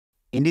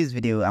In this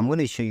video, I'm going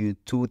to show you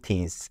two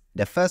things.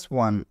 The first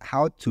one,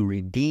 how to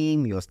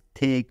redeem your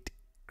staked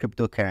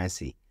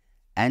cryptocurrency.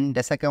 And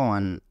the second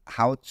one,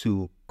 how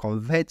to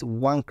convert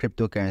one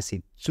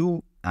cryptocurrency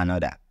to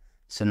another.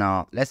 So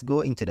now let's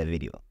go into the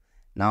video.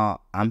 Now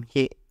I'm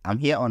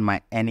here on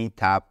my Earning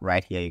tab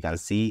right here. You can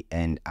see,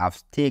 and I've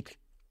staked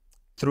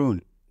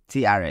Tron,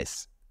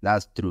 TRS.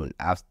 That's Tron.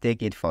 I've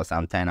staked it for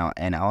some time now,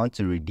 and I want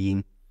to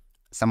redeem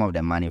some of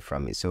the money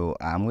from it. So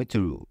I'm going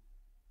to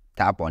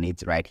tap on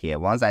it right here.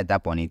 Once I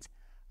tap on it,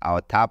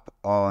 I'll tap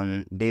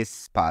on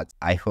this part.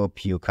 I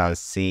hope you can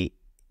see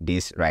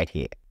this right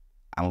here.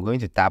 I'm going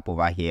to tap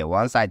over here.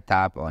 Once I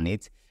tap on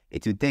it,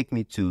 it will take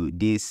me to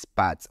this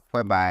part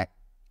whereby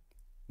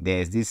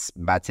there's this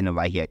button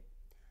over here,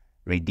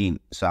 redeem.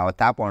 So I'll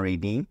tap on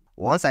redeem.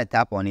 Once I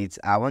tap on it,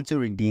 I want to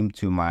redeem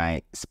to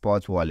my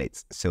spot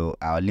wallet. So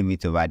I'll leave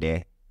it over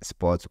there,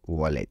 spot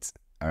wallet.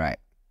 All right.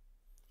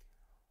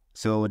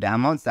 So the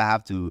amounts I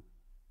have to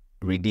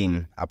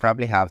redeem, I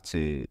probably have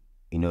to,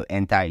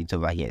 enter it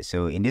over here.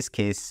 So in this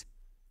case,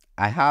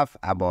 I have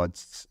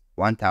about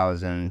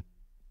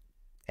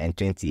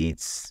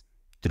 1,028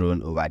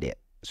 Tron over there.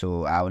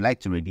 So I would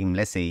like to redeem,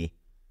 let's say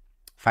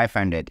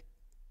 500.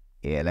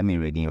 Yeah, let me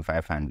redeem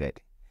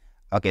 500.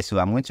 Okay, so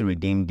I'm going to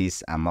redeem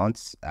this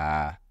amount.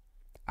 I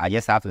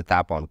just have to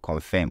tap on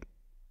confirm.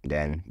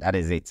 Then that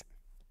is it.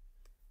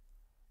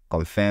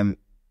 Confirm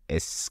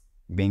is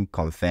being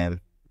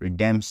confirmed.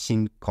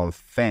 Redemption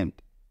confirmed.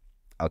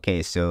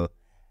 Okay, so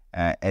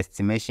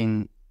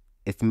estimated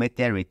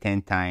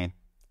return time,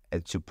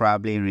 it should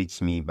probably reach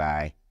me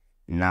by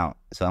now.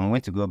 So I'm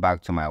going to go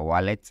back to my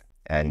wallet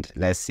and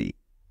let's see.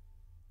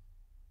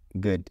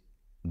 Good.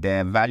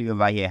 The value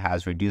over here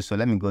has reduced. So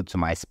let me go to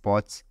my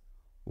spot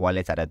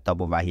wallet at the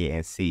top over here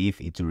and see if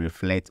it will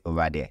reflect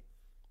over there.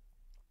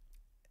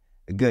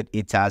 Good.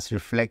 It has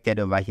reflected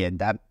over here.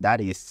 That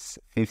is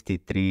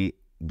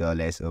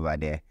 $53 over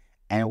there.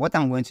 And what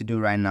I'm going to do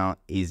right now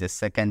is the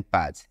second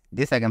part.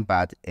 This second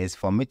part is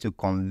for me to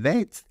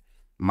convert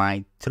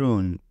my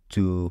Tron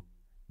to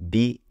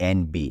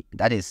BNB.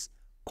 That is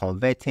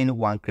converting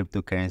one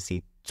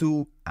cryptocurrency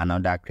to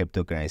another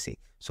cryptocurrency.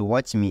 So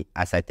watch me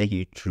as I take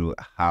you through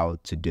how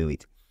to do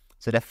it.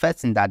 So the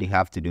first thing that you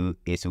have to do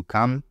is to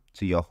come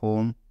to your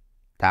home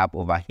tab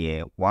over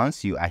here.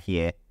 Once you are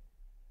here,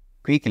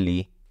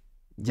 quickly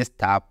just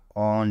tap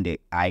on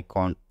the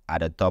icon at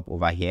the top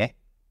over here.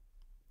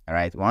 All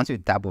right, once you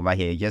tap over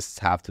here, you just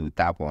have to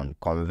tap on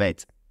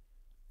convert.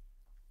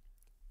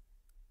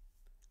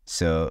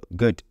 So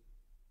good.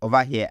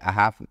 Over here, I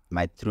have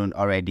my Tron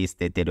already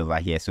stated over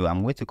here. So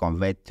I'm going to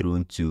convert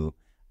Tron to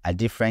a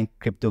different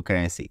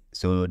cryptocurrency.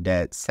 So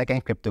the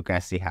second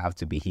cryptocurrency have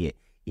to be here.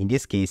 In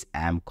this case,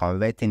 I'm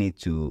converting it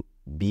to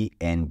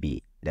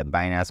BNB, the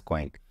Binance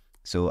coin.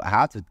 So I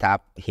have to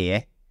tap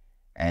here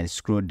and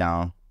scroll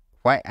down.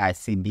 Where I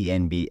see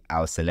BNB,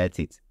 I'll select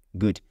it.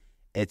 Good.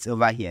 It's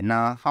over here.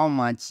 Now, how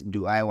much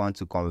do I want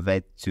to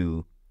convert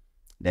to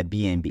the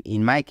BNB?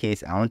 In my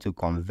case, I want to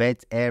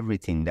convert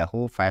everything, the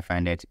whole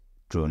 500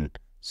 Tron.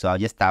 So I'll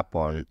just tap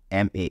on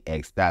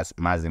MAX, that's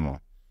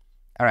maximum.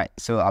 All right,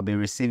 so I'll be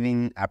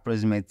receiving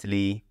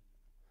approximately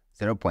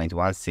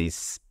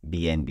 0.16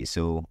 BNB.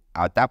 So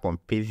I'll tap on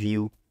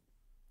preview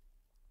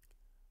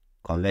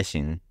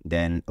conversion.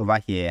 Then over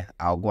here,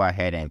 I'll go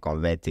ahead and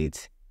convert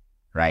it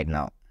right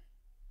now.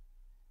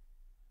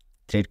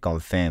 Trade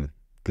confirm.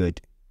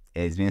 Good.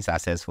 It's been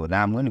successful.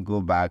 Now I'm going to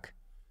go back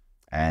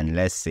and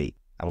let's see.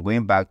 I'm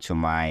going back to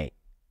my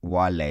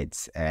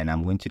wallet and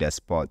I'm going to the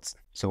spots.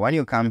 So when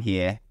you come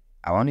here,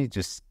 I want you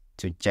to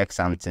check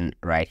something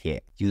right here.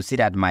 You see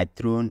that my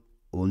Tron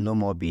will no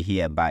more be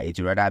here, but it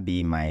will rather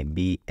be my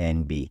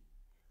BNB.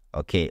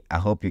 Okay, I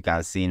hope you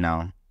can see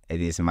now.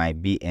 It is my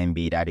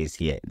BNB that is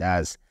here.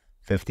 That's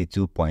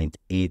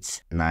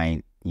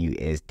 52.89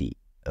 USD.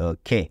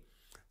 Okay.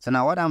 So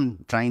now what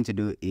I'm trying to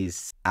do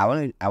is I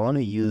want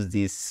to use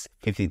this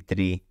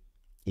 53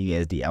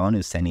 USD. I want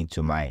to send it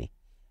to my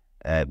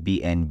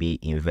BNB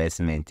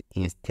investment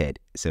instead.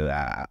 So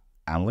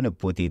I'm going to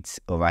put it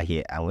over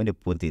here. I'm going to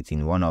put it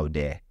in one of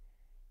the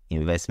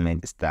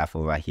investment stuff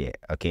over here.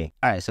 Okay.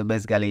 All right. So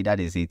basically that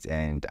is it.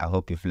 And I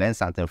hope you've learned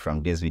something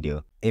from this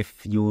video.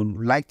 If you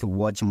would like to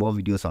watch more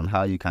videos on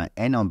how you can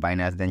earn on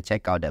Binance, then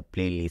check out the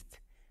playlist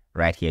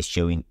right here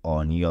showing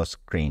on your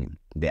screen.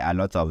 There are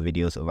lots of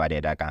videos over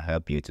there that can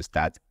help you to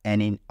start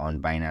earning on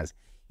Binance.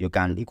 You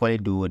can equally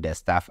do the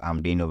stuff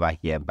I'm doing over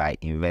here by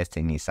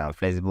investing in some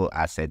flexible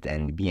assets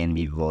and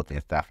BNB vault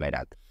and stuff like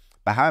that.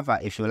 But however,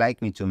 if you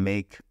like me to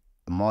make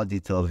a more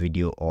detailed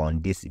video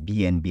on this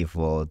BNB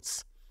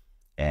vaults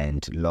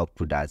and log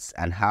products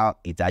and how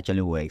it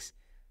actually works,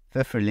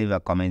 feel free to leave a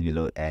comment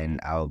below and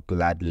I'll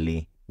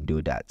gladly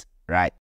do that. Right.